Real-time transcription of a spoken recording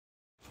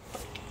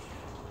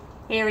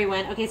Hey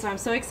everyone, okay, so I'm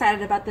so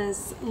excited about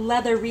this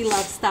leather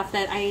relove stuff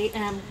that I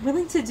am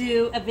willing to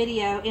do a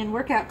video in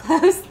workout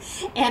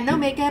clothes and no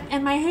makeup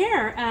and my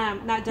hair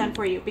not done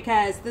for you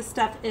because this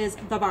stuff is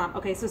the bomb.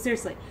 Okay, so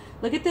seriously,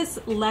 look at this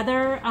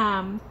leather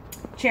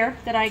chair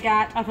that I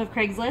got off of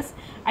Craigslist.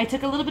 I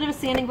took a little bit of a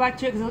sanding block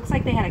to it because it looks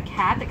like they had a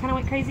cat that kind of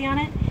went crazy on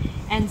it.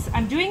 And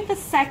I'm doing the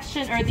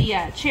section, or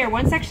the chair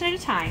one section at a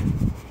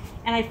time.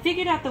 And I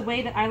figured out the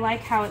way that I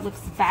like how it looks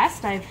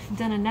best. I've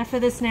done enough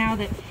of this now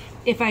that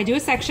if I do a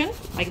section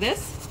like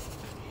this,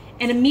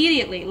 and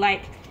immediately,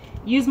 like,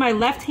 use my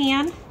left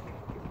hand,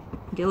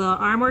 get a little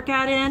arm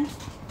workout in,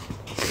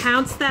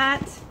 pounce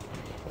that,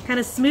 kind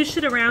of smoosh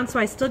it around so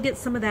I still get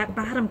some of that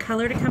bottom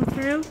color to come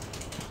through.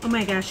 Oh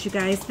my gosh, you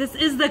guys, this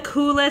is the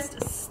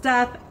coolest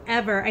stuff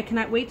ever. I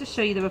cannot wait to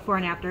show you the before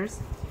and afters.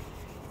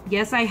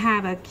 Yes, I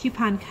have a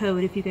coupon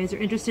code if you guys are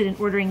interested in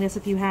ordering this.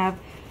 If you have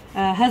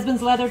a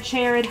husband's leather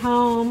chair at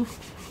home,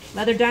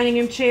 leather dining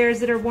room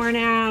chairs that are worn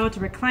out,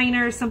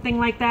 recliners, something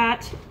like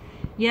that.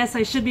 Yes,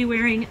 I should be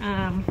wearing,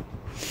 oh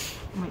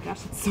my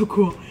gosh, that's so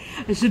cool.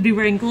 I should be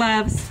wearing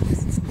gloves.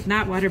 It's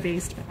not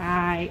water-based, but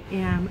I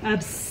am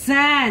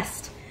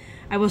obsessed.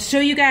 I will show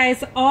you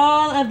guys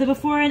all of the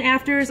before and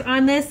afters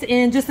on this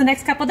in just the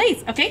next couple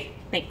days, okay?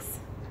 Thanks.